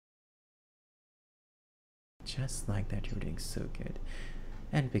just like that. You're doing so good.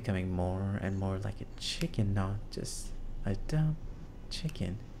 And becoming more and more like a chicken, not just a dumb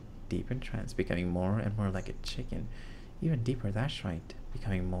chicken. Deep in trance, becoming more and more like a chicken. Even deeper, that's right.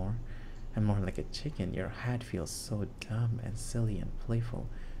 Becoming more and more like a chicken. Your head feels so dumb and silly and playful.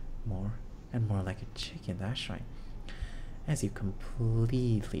 More and more like a chicken, that's right. As you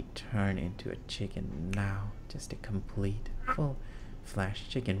completely turn into a chicken now, just a complete, full flesh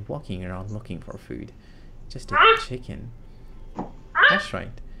chicken walking around looking for food. Just a chicken. That's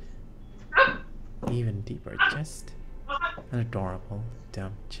right. Even deeper, just an adorable,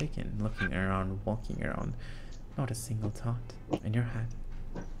 dumb chicken looking around, walking around. Not a single thought in your head.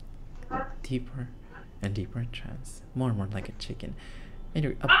 Deeper and deeper in trance. More and more like a chicken. And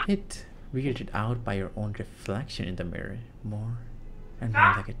you're a bit weirded out by your own reflection in the mirror. More and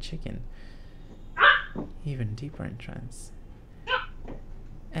more like a chicken. Even deeper in trance.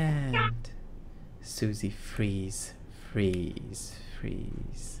 And Susy freeze.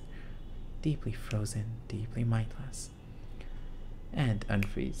 Deeply frozen, deeply mindless. And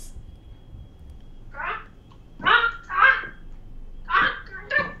unfreeze.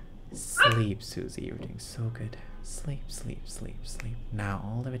 Sleep, Susy, you're doing so good. Sleep. Now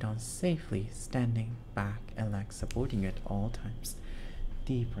all the way down safely, standing back and legs supporting you at all times.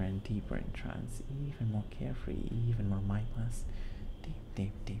 Deeper and deeper in trance, even more carefree, even more mindless.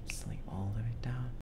 Deep sleep all the way down.